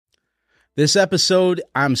This episode,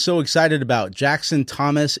 I'm so excited about. Jackson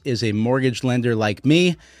Thomas is a mortgage lender like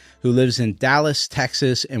me who lives in Dallas,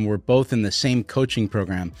 Texas, and we're both in the same coaching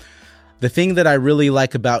program. The thing that I really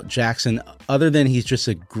like about Jackson, other than he's just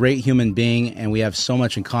a great human being and we have so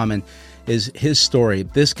much in common, is his story.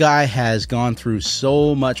 This guy has gone through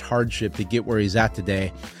so much hardship to get where he's at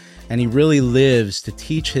today. And he really lives to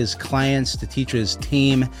teach his clients, to teach his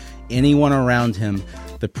team, anyone around him,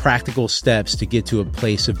 the practical steps to get to a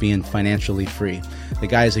place of being financially free. The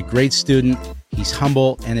guy is a great student. He's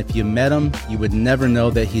humble. And if you met him, you would never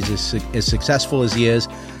know that he's as successful as he is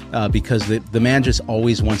because the man just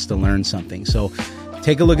always wants to learn something. So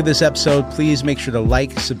take a look at this episode. Please make sure to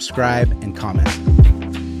like, subscribe, and comment.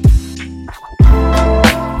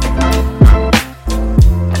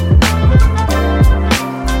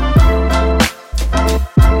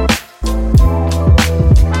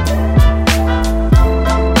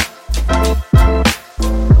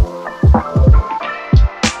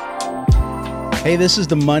 Hey, this is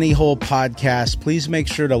the Money Hole Podcast. Please make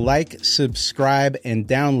sure to like, subscribe, and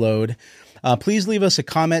download. Please leave us a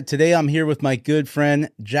comment. Today, I'm here with my good friend,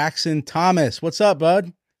 Jackson Thomas. What's up,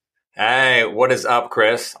 bud? Hey, what is up,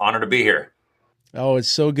 Chris? Honored to be here. Oh,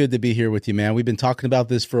 it's so good to be here with you, man. We've been talking about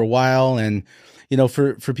this for a while. And, you know,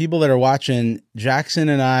 for people that are watching, Jackson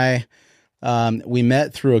and I, we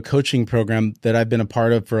met through a coaching program that I've been a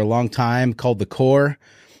part of for a long time called The Core.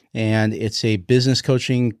 And it's a business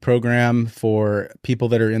coaching program for people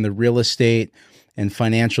that are in the real estate and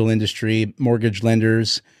financial industry, mortgage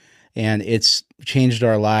lenders. And it's changed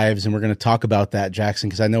our lives. And we're going to talk about that, Jackson,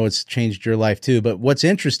 because I know it's changed your life too. But what's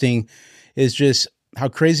interesting is just how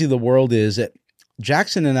crazy the world is. That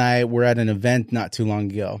Jackson and I were at an event not too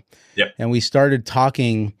long ago. Yep. And we started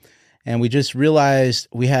talking and we just realized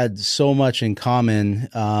we had so much in common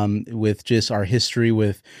with just our history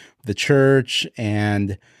with the church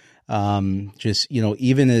and just, you know,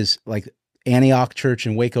 even as like Antioch Church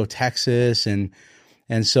in Waco, Texas. And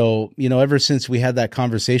so, you know, ever since we had that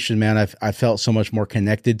conversation, man, I felt so much more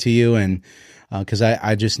connected to you. And because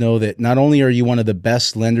I just know that not only are you one of the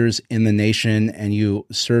best lenders in the nation and you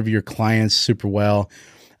serve your clients super well,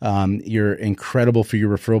 you're incredible for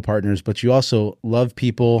your referral partners, but you also love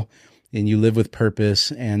people and you live with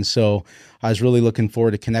purpose. And so I was really looking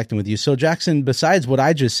forward to connecting with you. So Jackson, besides what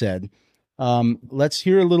I just said, let's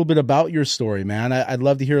hear a little bit about your story, man. I'd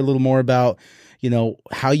love to hear a little more about, you know,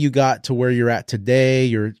 how you got to where you're at today,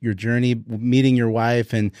 your journey, meeting your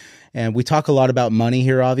wife. And we talk a lot about money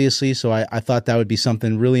here, obviously. So I thought that would be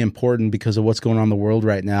something really important because of what's going on in the world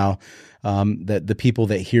right now. That the people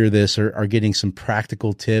that hear this are getting some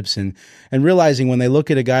practical tips and realizing when they look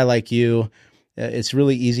at a guy like you, it's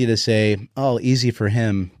really easy to say, oh, easy for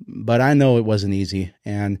him. But I know it wasn't easy.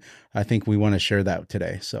 And I think we want to share that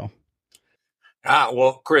today. So.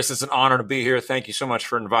 Well, Chris, it's an honor to be here. Thank you so much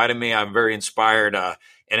for inviting me. I'm very inspired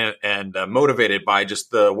and motivated by just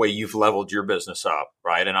the way you've leveled your business up,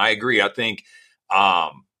 right? And I agree. I think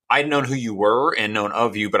I'd known who you were and known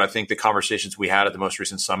of you, but I think the conversations we had at the most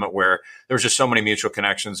recent summit, where there was just so many mutual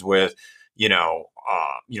connections with,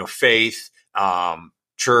 faith,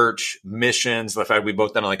 church, missions. The fact we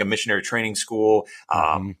both done like a missionary training school,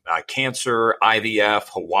 cancer, IVF,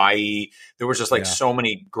 Hawaii. There was just like so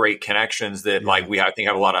many great connections that like I think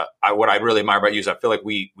have a lot of, what I really admire about you is I feel like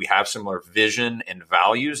we have similar vision and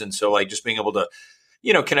values. And so like just being able to,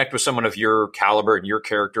 you know, connect with someone of your caliber and your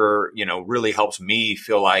character, you know, really helps me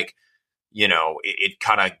feel like, you know, it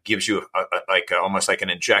kind of gives you almost like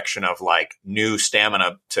an injection of like new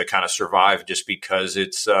stamina to kind of survive just because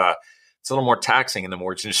it's a little more taxing in the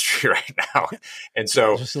mortgage industry right now. And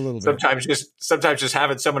so just a little sometimes just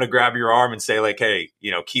having someone to grab your arm and say like, hey,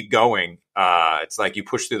 you know, keep going. It's like you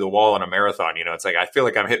push through the wall in a marathon, you know, it's like, I feel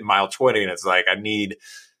like I'm hitting mile 20 and it's like, I need,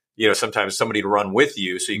 you know, sometimes somebody to run with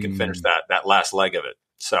you so you can finish that last leg of it.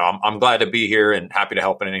 So I'm glad to be here and happy to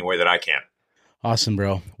help in any way that I can. Awesome,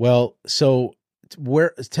 bro. Well, so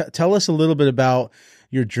tell us a little bit about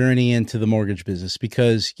your journey into the mortgage business,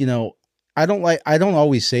 because, you know, I don't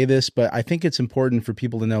always say this, but I think it's important for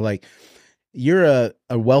people to know, like, you're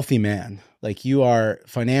a wealthy man. Like, you are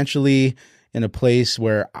financially in a place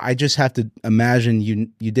where I just have to imagine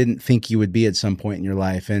you didn't think you would be at some point in your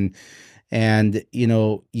life. And you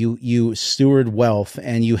know, you steward wealth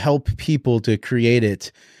and you help people to create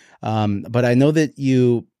it. But I know that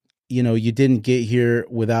you didn't get here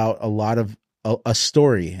without a lot of a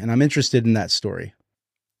story, and I'm interested in that story.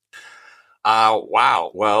 Wow.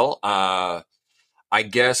 Well, I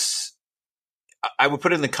guess I would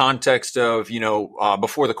put it in the context of,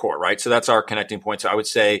 before the core, right? So that's our connecting point. So I would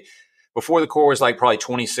say before the core was like probably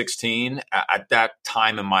 2016. At that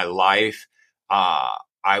time in my life,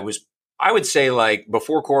 I I would say like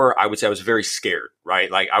before core, I would say I was very scared,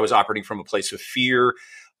 right? Like I was operating from a place of fear,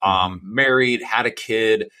 married, had a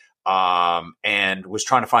kid, and was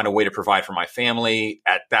trying to find a way to provide for my family.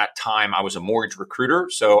 At that time, I was a mortgage recruiter.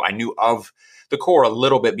 So I knew of the core a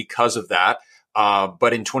little bit because of that.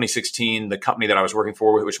 But in 2016, the company that I was working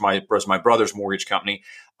for, which was my brother's mortgage company,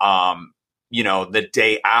 the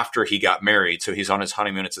day after he got married, so he's on his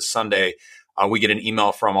honeymoon, it's a Sunday, we get an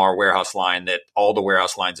email from our warehouse line that all the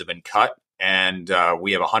warehouse lines have been cut. And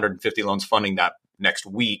we have 150 loans funding that next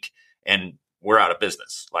week, and we're out of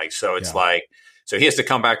business. Like, so it's so he has to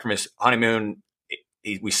come back from his honeymoon.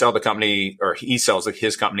 We sell the company, or he sells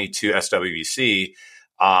his company to SWBC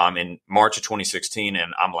in March of 2016.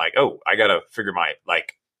 And I'm like, oh, I got to figure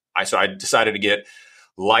so I decided to get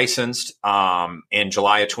licensed in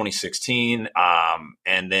July of 2016.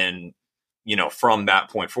 And then, from that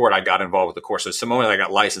point forward, I got involved with the course. So the moment I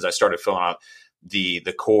got licensed, I started filling out the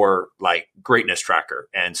core like greatness tracker.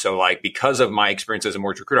 And so like, because of my experience as a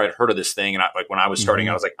mortgage recruiter, I'd heard of this thing. And when I was starting,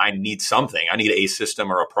 I was like, I need something. I need a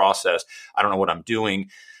system or a process. I don't know what I'm doing.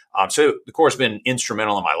 So the core has been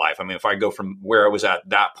instrumental in my life. I mean, if I go from where I was at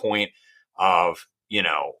that point of,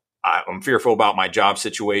 I'm fearful about my job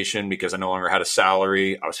situation because I no longer had a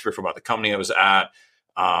salary. I was fearful about the company I was at.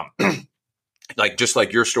 Just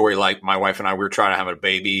like your story, like my wife and I, we were trying to have a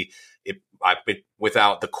baby.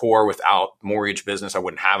 Without the core, without mortgage business, I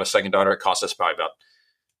wouldn't have a second daughter. It cost us probably about,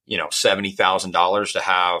 $70,000 to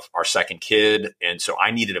have our second kid. And so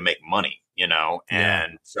I needed to make money,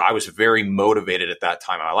 and so I was very motivated at that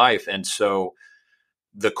time in my life. And so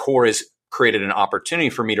the core has created an opportunity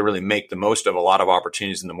for me to really make the most of a lot of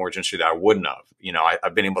opportunities in the mortgage industry that I wouldn't have.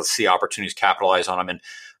 I've been able to see opportunities, capitalize on them, and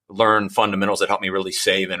learn fundamentals that help me really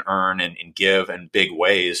save and earn and give in big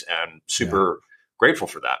ways. And super grateful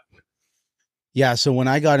for that. Yeah. So when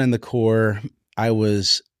I got in the core, it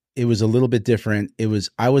was a little bit different.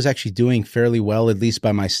 I was actually doing fairly well, at least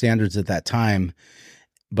by my standards at that time,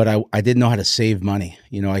 but I didn't know how to save money.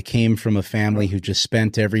 I came from a family who just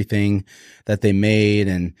spent everything that they made.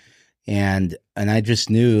 And I just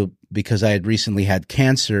knew, because I had recently had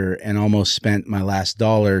cancer and almost spent my last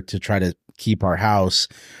dollar to try to keep our house,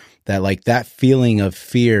 that like that feeling of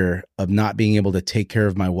fear of not being able to take care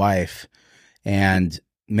of my wife. And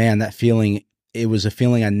man, that feeling, it was a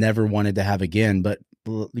feeling I never wanted to have again. But,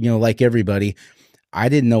 like everybody, I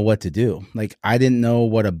didn't know what to do. Like, I didn't know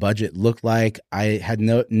what a budget looked like. I had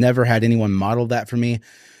never had anyone model that for me.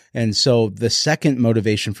 And so the second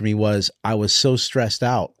motivation for me was I was so stressed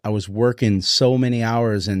out. I was working so many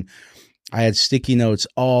hours, and I had sticky notes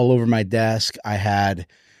all over my desk. I had,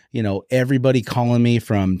 everybody calling me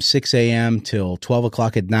from 6 a.m. till 12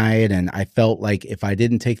 o'clock at night. And I felt like if I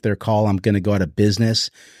didn't take their call, I'm going to go out of business.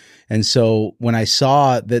 And so when I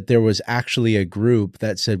saw that there was actually a group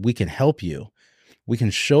that said, we can help you, we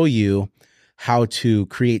can show you how to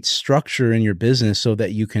create structure in your business so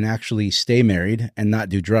that you can actually stay married and not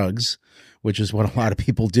do drugs, which is what a lot of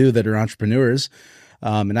people do that are entrepreneurs.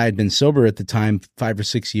 And I had been sober at the time, 5 or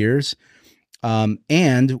 6 years.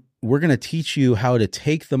 And we're going to teach you how to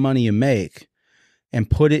take the money you make and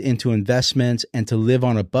put it into investments and to live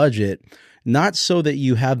on a budget, not so that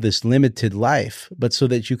you have this limited life, but so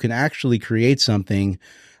that you can actually create something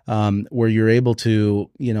where you're able to,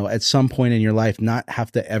 at some point in your life, not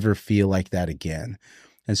have to ever feel like that again.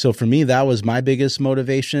 And so for me, that was my biggest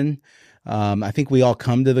motivation. I think we all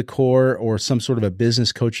come to the core or some sort of a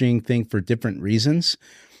business coaching thing for different reasons.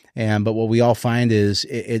 But what we all find is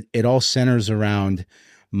it all centers around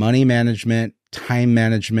money management, time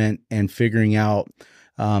management, and figuring out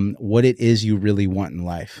what it is you really want in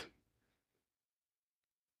life.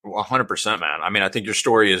 100%, man. I mean, I think your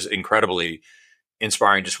story is incredibly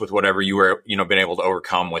inspiring, just with whatever you were, been able to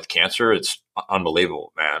overcome with cancer. It's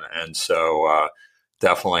unbelievable, man. And so,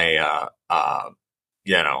 definitely, I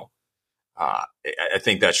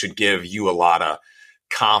think that should give you a lot of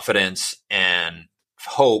confidence and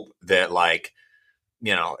hope that,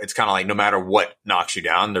 it's kind of like no matter what knocks you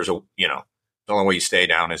down, there's the only way you stay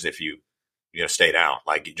down is if you stay down.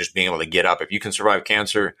 Like, just being able to get up. If you can survive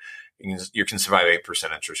cancer, you can survive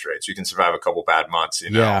 8% interest rates. You can survive a couple bad months,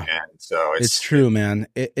 Yeah. And so it's true, man.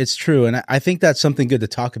 It's true. And I think that's something good to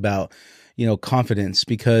talk about, confidence,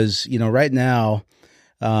 because, right now,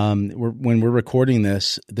 when we're recording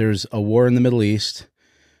this, there's a war in the Middle East.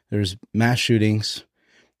 There's mass shootings,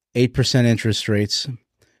 8% interest rates,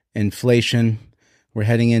 inflation. We're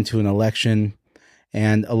heading into an election,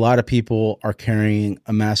 and a lot of people are carrying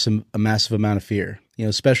a massive amount of fear,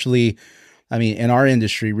 especially, in our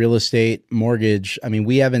industry, real estate, mortgage.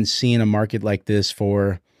 We haven't seen a market like this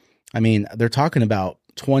for, they're talking about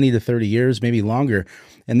 20 to 30 years, maybe longer.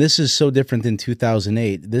 And this is so different than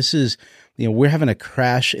 2008. This is, we're having a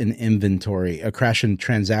crash in inventory, a crash in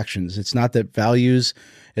transactions. It's not that values,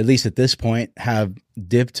 at least at this point, have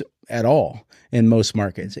dipped at all in most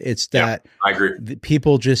markets. It's that I agree.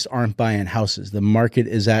 People just aren't buying houses. The market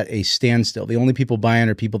is at a standstill. The only people buying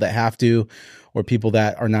are people that have to, or people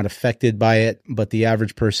that are not affected by it. But the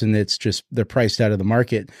average person, they're priced out of the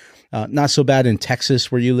market. Not so bad in Texas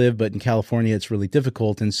where you live, but in California, it's really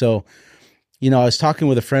difficult. And so, I was talking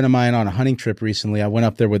with a friend of mine on a hunting trip recently. I went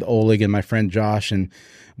up there with Oleg and my friend Josh, and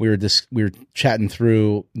we were chatting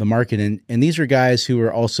through the market. And these are guys who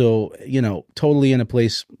are also, totally in a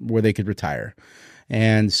place where they could retire.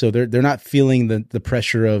 And so they're not feeling the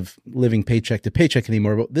pressure of living paycheck to paycheck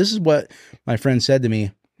anymore. But this is what my friend said to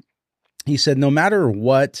me. He said, no matter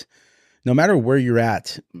where you're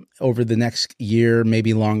at over the next year,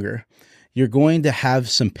 maybe longer, you're going to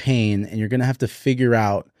have some pain, and you're going to have to figure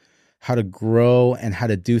out how to grow and how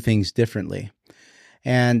to do things differently.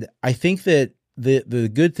 And I think that the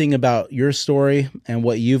good thing about your story and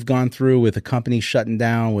what you've gone through with a company shutting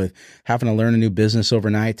down, with having to learn a new business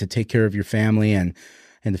overnight to take care of your family and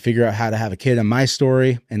to figure out how to have a kid, and my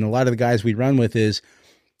story and a lot of the guys we run with is,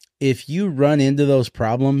 if you run into those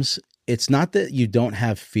problems, it's not that you don't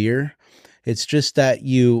have fear. It's just that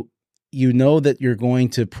you know that you're going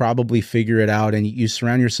to probably figure it out, and you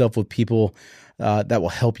surround yourself with people that will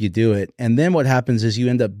help you do it. And then what happens is you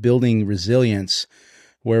end up building resilience,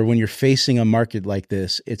 where when you're facing a market like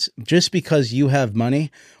this, it's just because you have money,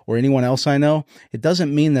 or anyone else I know, it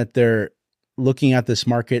doesn't mean that they're looking at this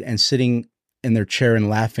market and sitting in their chair and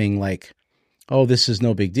laughing like, oh, this is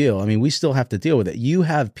no big deal. I mean, we still have to deal with it. You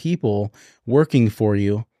have people working for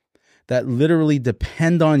you that literally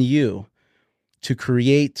depend on you to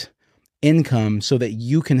create income so that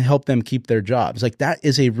you can help them keep their jobs. Like, that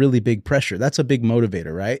is a really big pressure. That's a big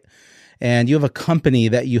motivator, right? And you have a company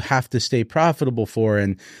that you have to stay profitable for.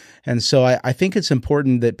 And so I think it's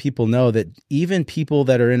important that people know that even people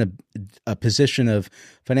that are in a position of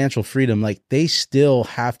financial freedom, like, they still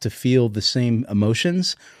have to feel the same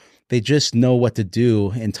emotions. They just know what to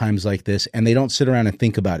do in times like this, and they don't sit around and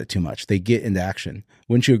think about it too much. They get into action.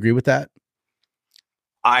 Wouldn't you agree with that?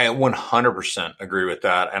 I 100% agree with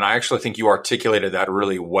that. And I actually think you articulated that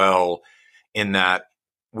really well, in that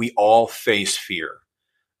we all face fear.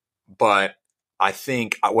 But I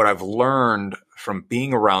think what I've learned from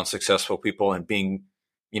being around successful people and being,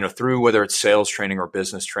 through whether it's sales training or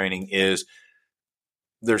business training, is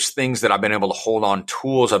there's things that I've been able to hold on,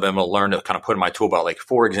 tools I've been able to learn to kind of put in my tool belt. Like,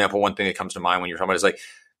 for example, one thing that comes to mind when you're talking about is like,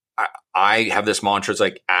 I have this mantra. It's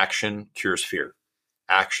like, action cures fear.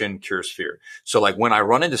 Action cures fear. So like, when I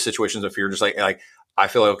run into situations of fear, just like I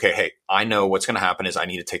feel like, okay, hey, I know what's going to happen is I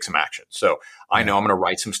need to take some action. So I know I'm going to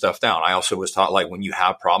write some stuff down. I also was taught, like, when you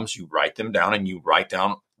have problems, you write them down, and you write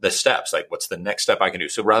down the steps. Like, what's the next step I can do?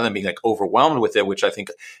 So rather than being like overwhelmed with it, which I think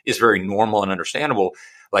is very normal and understandable,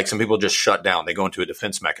 like, some people just shut down. They go into a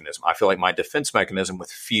defense mechanism. I feel like my defense mechanism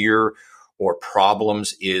with fear or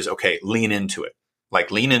problems is, okay, lean into it.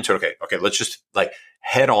 Like, lean into it. Okay, let's just like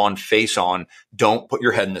head on, face on. Don't put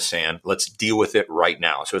your head in the sand. Let's deal with it right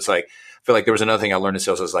now. So it's like, I feel like there was another thing I learned in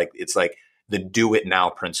sales. It's like the do it now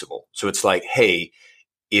principle. So it's like, hey,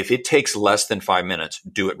 if it takes less than 5 minutes,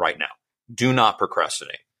 do it right now. Do not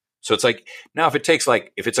procrastinate. So it's like, now if it's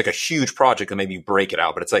like a huge project, then maybe you break it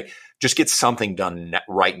out, but it's like, just get something done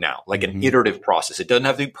right now, like an iterative process. It doesn't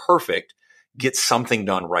have to be perfect. Get something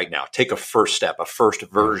done right now. Take a first step, a first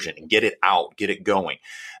version, and get it out, get it going.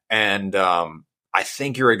 And I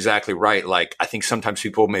think you're exactly right. Like, I think sometimes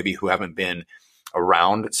people maybe who haven't been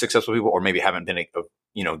around successful people, or maybe haven't been,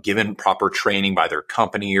 given proper training by their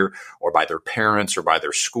company or by their parents or by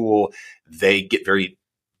their school, they get very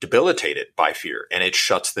debilitated by fear, and it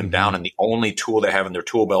shuts them down. And the only tool they have in their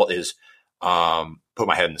tool belt is put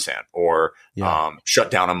my head in the sand, or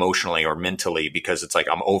shut down emotionally or mentally, because it's like,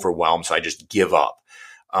 I'm overwhelmed, so I just give up.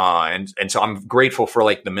 And so I'm grateful for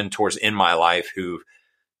like the mentors in my life who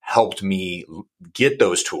helped me get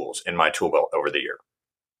those tools in my tool belt over the year.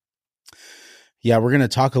 Yeah, we're going to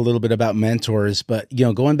talk a little bit about mentors, but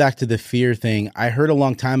going back to the fear thing, I heard a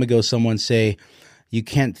long time ago someone say, you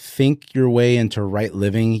can't think your way into right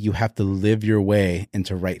living. You have to live your way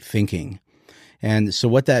into right thinking. And so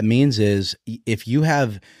what that means is, if you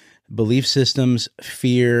have belief systems,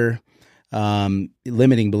 fear,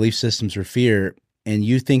 limiting belief systems or fear, and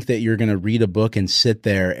you think that you're going to read a book and sit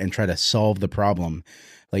there and try to solve the problem,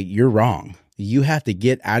 like, you're wrong. You have to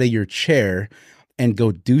get out of your chair and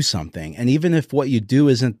go do something. And even if what you do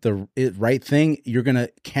isn't the right thing, you're going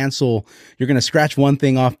to scratch one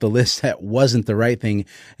thing off the list that wasn't the right thing,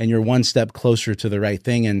 and you're one step closer to the right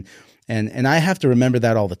thing. And I have to remember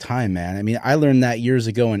that all the time, man. I mean, I learned that years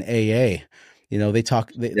ago in AA. You know, they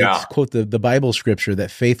quote the Bible scripture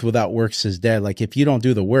that faith without works is dead. Like if you don't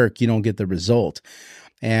do the work, you don't get the result.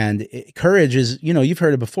 And courage is, you know, you've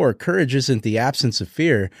heard it before. Courage isn't the absence of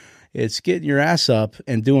fear. It's getting your ass up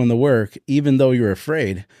and doing the work, even though you're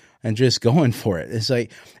afraid, and just going for it. It's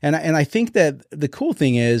like, and I think that the cool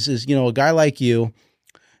thing is, you know, a guy like you,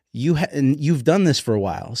 and you've done this for a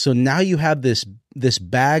while. So now you have this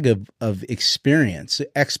bag of experience,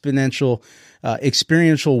 experiential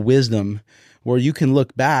wisdom, where you can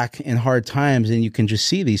look back in hard times and you can just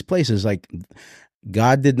see these places like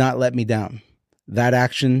God did not let me down. That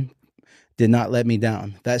action did not let me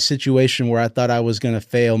down. That situation where I thought I was going to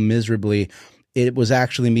fail miserably, it was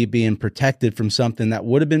actually me being protected from something that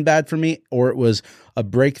would have been bad for me, or it was a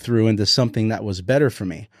breakthrough into something that was better for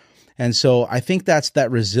me. And so I think that's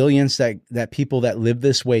that resilience that people that live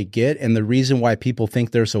this way get. And the reason why people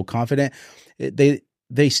think they're so confident,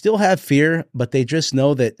 they still have fear, but they just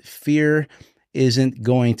know that fear isn't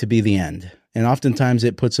going to be the end. And oftentimes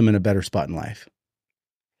it puts them in a better spot in life.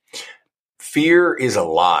 Fear is a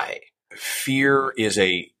lie. Fear is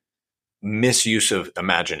a misuse of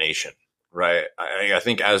imagination, right? I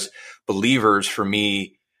think as believers, for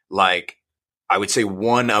me, like I would say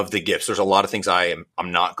one of the gifts, there's a lot of things I'm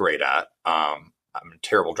not great at. I'm a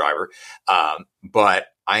terrible driver. But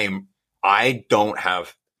I don't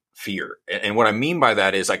have fear. And what I mean by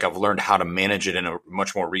that is like, I've learned how to manage it in a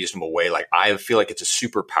much more reasonable way. Like I feel like it's a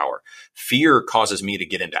superpower. Fear causes me to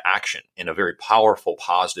get into action in a very powerful,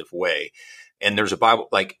 positive way. And there's a Bible,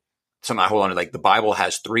 like something I hold on to, like the Bible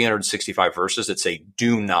has 365 verses that say,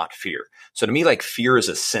 do not fear. So to me, like fear is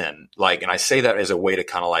a sin. Like, and I say that as a way to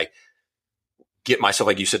kind of like get myself,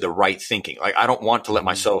 like you said, the right thinking. Like I don't want to let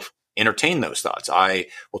myself entertain those thoughts. I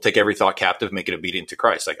will take every thought captive, make it obedient to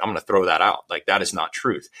Christ. Like I'm going to throw that out. Like that is not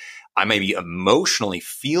truth. I may be emotionally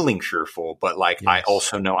feeling fearful, but like I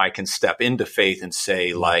also know I can step into faith and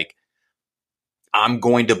say like, I'm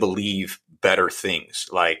going to believe better things.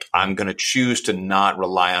 Like I'm going to choose to not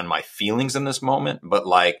rely on my feelings in this moment, but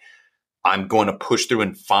like I'm going to push through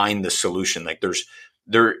and find the solution. Like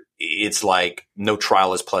it's like no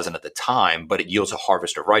trial is pleasant at the time, but it yields a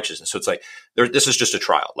harvest of righteousness. So it's like, this is just a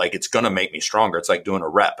trial. Like it's going to make me stronger. It's like doing a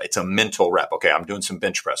rep. It's a mental rep. Okay. I'm doing some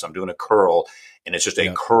bench press. I'm doing a curl, and it's just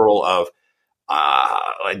a curl of,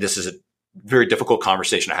 like this is a very difficult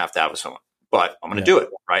conversation I have to have with someone, but I'm going to do it,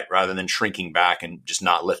 right? Rather than shrinking back and just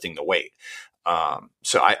not lifting the weight.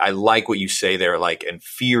 So I like what you say there. Like, and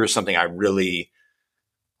fear is something I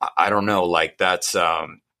don't know, like that's,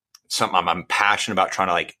 something I'm passionate about trying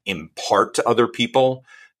to like impart to other people,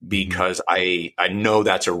 because I know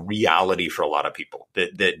that's a reality for a lot of people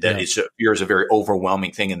that fear is a very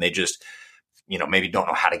overwhelming thing, and they just, you know, maybe don't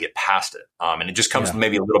know how to get past it. And it just comes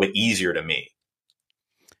maybe a little bit easier to me.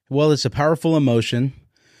 Well, it's a powerful emotion.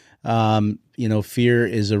 You know, fear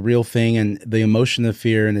is a real thing, and the emotion of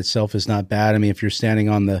fear in itself is not bad. I mean, if you're standing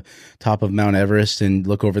on the top of Mount Everest and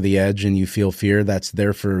look over the edge and you feel fear, that's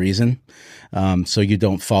there for a reason. So you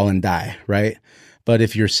don't fall and die, right? But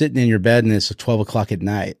if you're sitting in your bed and it's 12 o'clock at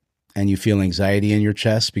night and you feel anxiety in your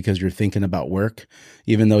chest because you're thinking about work,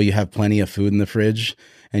 even though you have plenty of food in the fridge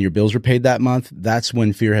and your bills were paid that month, that's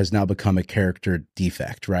when fear has now become a character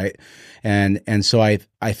defect, right? And so I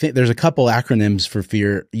think there's a couple acronyms for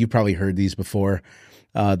fear. You probably heard these before.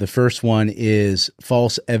 The first one is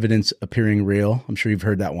false evidence appearing real. I'm sure you've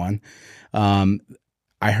heard that one.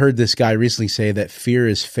 I heard this guy recently say that fear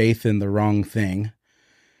is faith in the wrong thing.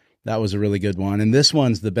 That was a really good one. And this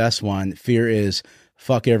one's the best one. Fear is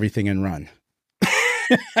fuck everything and run.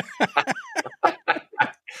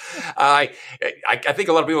 I think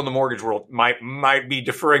a lot of people in the mortgage world might be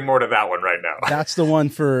deferring more to that one right now. That's the one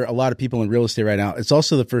for a lot of people in real estate right now. It's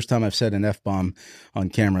also the first time I've said an F-bomb on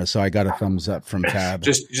camera, so I got a thumbs up from Tab.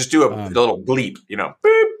 just do a little bleep, you know.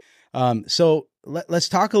 Beep. So let's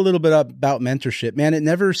talk a little bit about mentorship. Man, it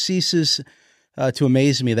never ceases to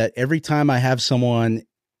amaze me that every time I have someone,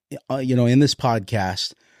 you know, in this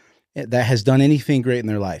podcast that has done anything great in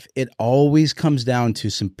their life, it always comes down to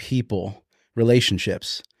some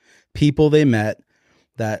relationships. People they met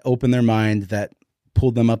that opened their mind, that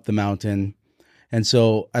pulled them up the mountain. And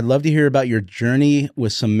so I'd love to hear about your journey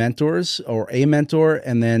with some mentors or a mentor.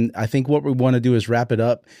 And then I think what we want to do is wrap it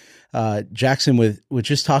up, Jackson, with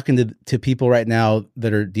just talking to people right now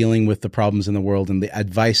that are dealing with the problems in the world and the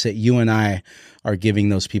advice that you and I are giving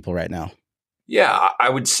those people right now. Yeah, I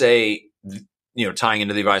would say, you know, tying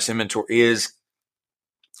into the advice and mentor is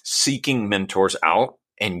seeking mentors out,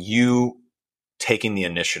 and you taking the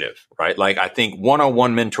initiative, right? Like I think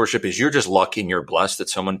one-on-one mentorship is you're just lucky and you're blessed that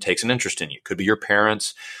someone takes an interest in you. Could be your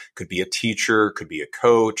parents, could be a teacher, could be a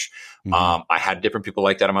coach. I had different people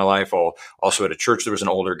like that in my life. Also at a church, there was an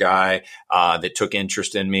older guy that took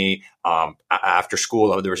interest in me. After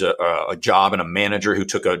school, there was a job and a manager who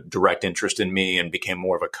took a direct interest in me and became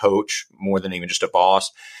more of a coach, more than even just a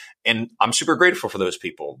boss. And I'm super grateful for those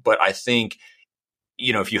people. But I think,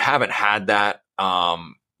 if you haven't had that,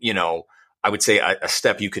 I would say a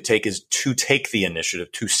step you could take is to take the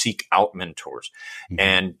initiative to seek out mentors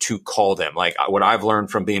and to call them. Like what I've learned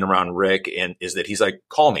from being around Rick is that he's like,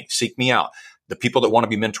 call me, seek me out. The people that want to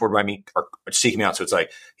be mentored by me are seeking me out. So it's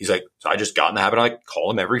like, he's like, so I just got in the habit of like call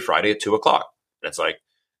him every Friday at 2:00. And it's like,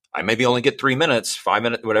 I maybe only get 3 minutes, 5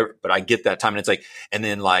 minutes, whatever, but I get that time. And it's like, and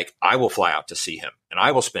then like, I will fly out to see him and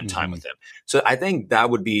I will spend time with him. So I think that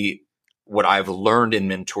would be what I've learned in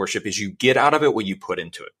mentorship is you get out of it what you put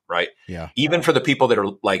into it, right? Yeah. Even for the people that are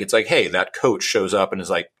like, it's like, hey, that coach shows up and is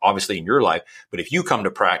like, obviously in your life, but if you come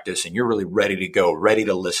to practice and you're really ready to go, ready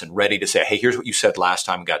to listen, ready to say, hey, here's what you said last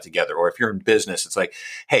time we got together. Or if you're in business, it's like,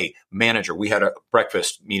 hey, manager, we had a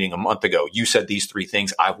breakfast meeting a month ago. You said these 3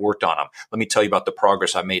 things. I've worked on them. Let me tell you about the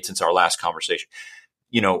progress I've made since our last conversation.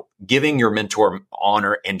 Giving your mentor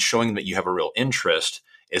honor and showing them that you have a real interest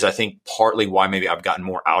is I think partly why maybe I've gotten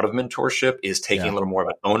more out of mentorship is taking a little more of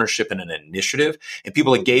an ownership and an initiative. And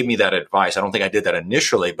people that gave me that advice, I don't think I did that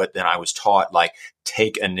initially, but then I was taught like,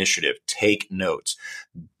 take initiative, take notes,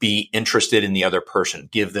 be interested in the other person,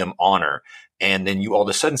 give them honor. And then you all of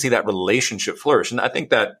a sudden see that relationship flourish. And I think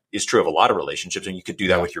that is true of a lot of relationships. And you could do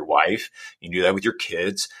that with your wife. You can do that with your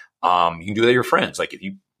kids. You can do that with your friends. Like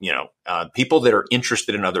if people that are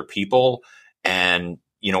interested in other people and,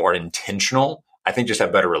 are intentional, I think just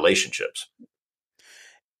have better relationships.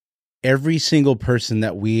 Every single person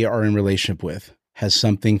that we are in relationship with has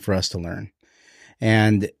something for us to learn.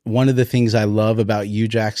 And one of the things I love about you,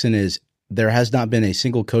 Jackson, is there has not been a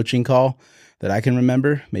single coaching call that I can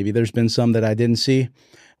remember. Maybe there's been some that I didn't see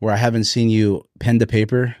where I haven't seen you pen to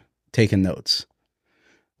paper, taking notes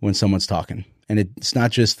when someone's talking. And it's not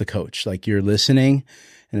just the coach, like you're listening.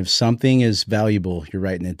 And if something is valuable, you're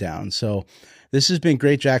writing it down. So this has been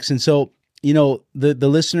great, Jackson. So, the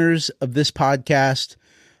listeners of this podcast,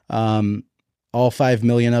 all 5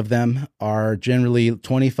 million of them are generally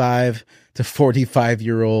 25 to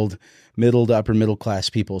 45-year-old middle to upper middle class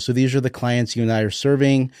people. So these are the clients you and I are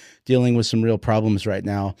serving, dealing with some real problems right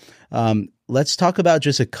now. Let's talk about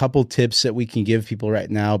just a couple tips that we can give people right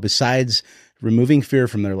now besides removing fear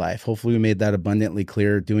from their life. Hopefully we made that abundantly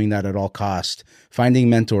clear, doing that at all cost, finding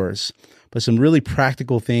mentors, but some really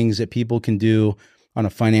practical things that people can do on a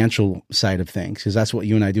financial side of things, because that's what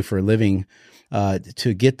you and I do for a living,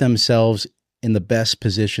 to get themselves in the best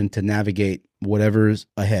position to navigate whatever's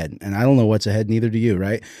ahead. And I don't know what's ahead, neither do you,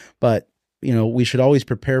 right? But, we should always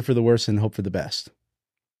prepare for the worst and hope for the best.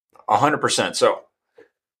 100%. So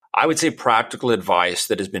I would say practical advice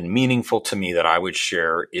that has been meaningful to me that I would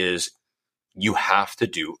share is you have to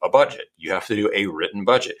do a budget. You have to do a written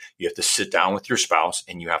budget. You have to sit down with your spouse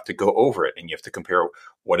and you have to go over it and you have to compare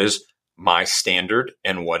what is my standard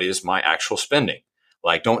and what is my actual spending.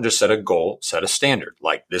 Like, don't just set a goal, set a standard.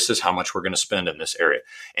 Like, this is how much we're going to spend in this area.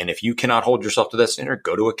 And if you cannot hold yourself to that standard,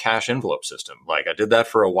 go to a cash envelope system. Like I did that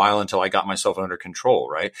for a while until I got myself under control.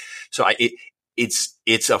 Right. So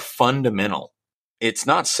it's a fundamental. It's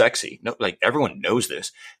not sexy. No, like everyone knows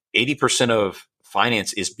this. 80% of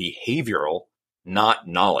finance is behavioral, not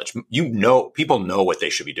knowledge. People know what they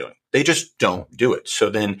should be doing. They just don't do it. So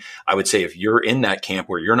then I would say if you're in that camp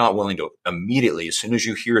where you're not willing to immediately, as soon as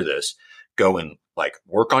you hear this, go and like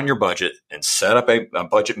work on your budget and set up a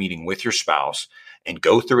budget meeting with your spouse and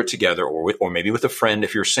go through it together or maybe with a friend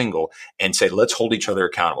if you're single and say, let's hold each other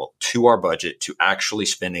accountable to our budget, to actually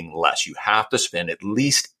spending less. You have to spend at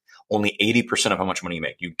least only 80% of how much money you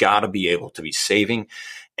make. You got to be able to be saving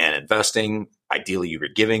and investing. Ideally, you're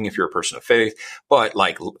giving if you're a person of faith, but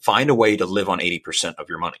like find a way to live on 80% of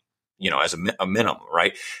your money, as a minimum,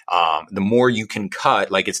 right? The more you can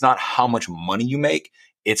cut, like it's not how much money you make,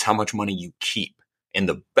 it's how much money you keep. And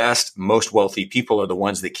the best, most wealthy people are the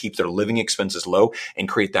ones that keep their living expenses low and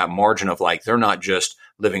create that margin of like, they're not just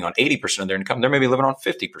living on 80% of their income. They're maybe living on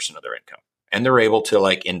 50% of their income. And they're able to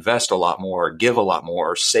like invest a lot more, give a lot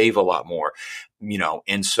more, save a lot more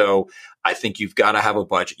And so I think you've got to have a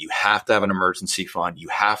budget. You have to have an emergency fund. You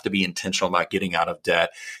have to be intentional about getting out of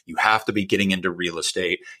debt. You have to be getting into real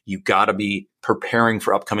estate. You've got to be preparing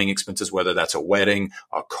for upcoming expenses, whether that's a wedding,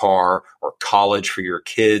 a car, or college for your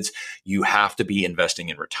kids. You have to be investing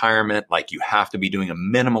in retirement. Like, you have to be doing a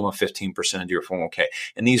minimum of 15% of your 401k.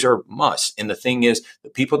 And these are musts. And the thing is, the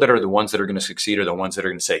people that are the ones that are going to succeed are the ones that are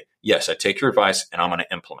going to say, yes, I take your advice and I'm going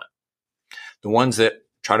to implement. The ones that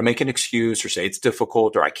try to make an excuse or say it's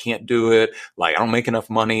difficult or I can't do it, like I don't make enough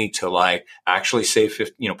money to like actually save,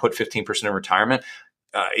 put 15% in retirement,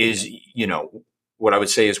 is, what I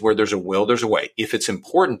would say is, where there's a will, there's a way. If it's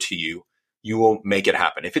important to you, you will make it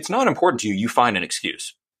happen. If it's not important to you, you find an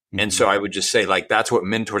excuse. Mm-hmm. And so I would just say, like, that's what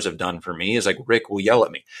mentors have done for me, is like, Rick will yell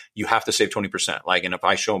at me, you have to save 20%. Like, and if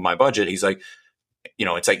I show him my budget, he's like,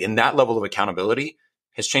 it's like, in that level of accountability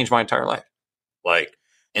has changed my entire life. Like,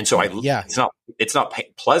 and so it's not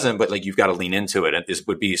pleasant, but like, you've got to lean into it. And this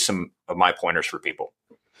would be some of my pointers for people.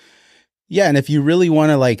 Yeah. And if you really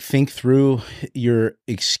want to like think through your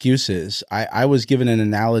excuses, I was given an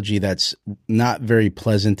analogy that's not very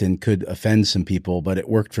pleasant and could offend some people, but it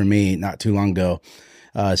worked for me not too long ago.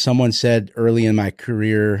 Someone said early in my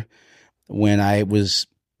career, when I was,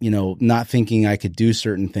 not thinking I could do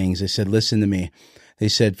certain things, they said, listen to me. They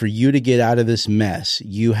said, for you to get out of this mess,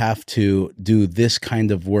 you have to do this kind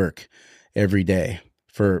of work every day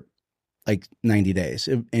for like 90 days.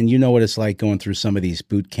 And you know what it's like going through some of these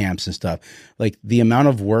boot camps and stuff. Like, the amount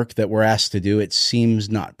of work that we're asked to do, it seems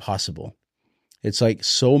not possible. It's like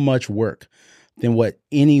so much work than what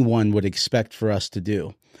anyone would expect for us to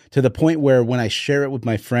do, to the point where when I share it with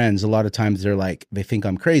my friends, a lot of times they think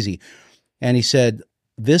I'm crazy. And he said,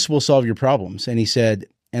 this will solve your problems. And he said,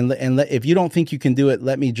 and if you don't think you can do it,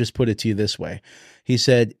 let me just put it to you this way. He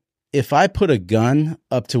said, if I put a gun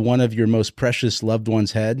up to one of your most precious loved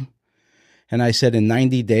one's head, and I said, in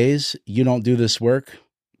 90 days, you don't do this work,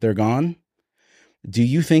 they're gone, do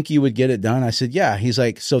you think you would get it done? I said, yeah. He's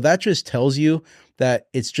like, so that just tells you that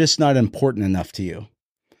it's just not important enough to you.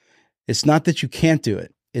 It's not that you can't do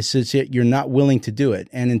it. It's that you're not willing to do it.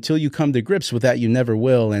 And until you come to grips with that, you never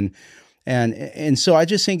will. And so I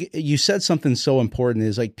just think you said something so important,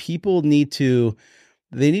 is like, people need to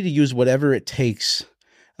use whatever it takes,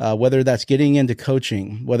 whether that's getting into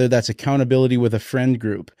coaching, whether that's accountability with a friend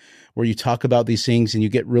group where you talk about these things and you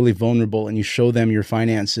get really vulnerable and you show them your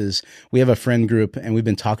finances. We have a friend group and we've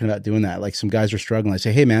been talking about doing that. Like, some guys are struggling. I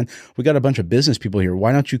say, hey man, we got a bunch of business people here.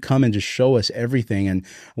 Why don't you come and just show us everything? And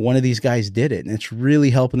one of these guys did it, and it's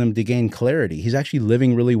really helping them to gain clarity. He's actually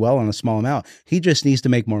living really well on a small amount. He just needs to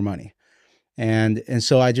make more money. And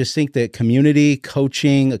so I just think that community,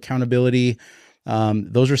 coaching, accountability,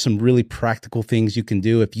 those are some really practical things you can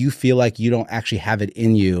do. If you feel like you don't actually have it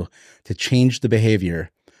in you to change the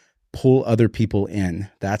behavior, pull other people in.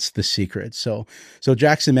 That's the secret. So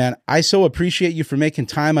Jackson, man, I so appreciate you for making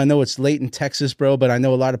time. I know it's late in Texas, bro, but I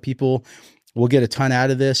know a lot of people will get a ton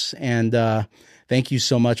out of this. And thank you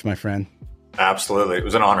so much, my friend. Absolutely. It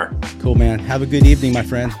was an honor. Cool, man. Have a good evening, my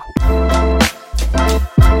friend.